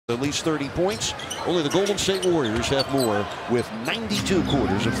At least 30 points. Only the Golden State Warriors have more with 92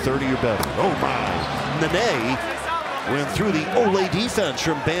 quarters of 30 or better. Oh my. Nene went through the Ole defense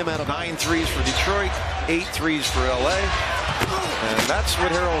from Bam out of 9 threes for Detroit, 8 threes for LA. And that's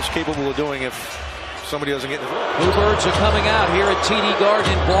what Harrell's capable of doing if somebody doesn't get the ball. Bluebirds are coming out here at TD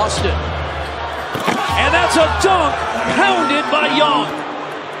Garden in Boston. And that's a dunk pounded by Young.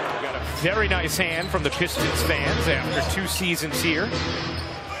 Got a very nice hand from the Pistons fans after 2 seasons here.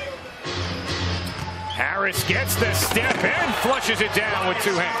 Harris gets the step and flushes it down with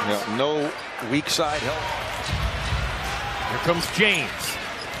 2 hands. Yeah, no weak side help. Here comes James.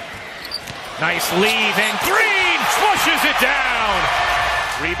 Nice lead, and Green flushes it down.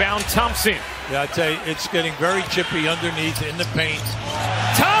 Rebound Thompson. Yeah, I tell you, it's getting very chippy underneath in the paint.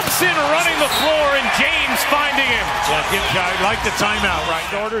 Thompson running the floor, and James finding him. Yeah, I like the timeout, right?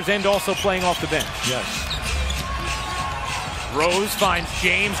 Starters and also playing off the bench. Yes. Rose finds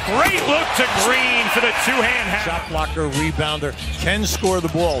James. Great look to Green for the 2-hand hat. Shot blocker, rebounder, can score the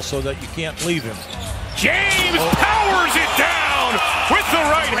ball so that you can't leave him. James powers it down with the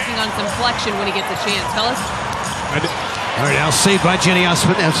right Working hand. on some flexion when he gets a chance, fellas. All right, now saved by Jenny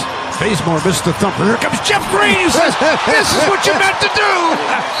Osmond as Bazemore missed the thumper. Here comes Jeff Green. He says, this is what you meant to do.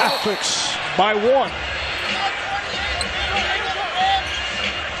 Celtics by 1.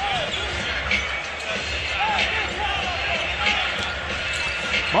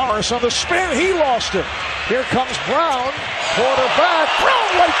 Morris on the spin. He lost it. Here comes Brown. Porter back.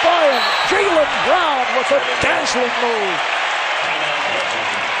 Brown right by him. Jaylen Brown with a dazzling move.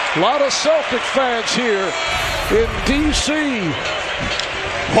 A lot of Celtic fans here in D.C.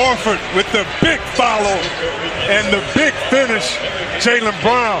 Horford with the big follow and the big finish. Jaylen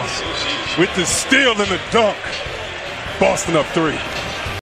Brown with the steal and the dunk. Boston up 3.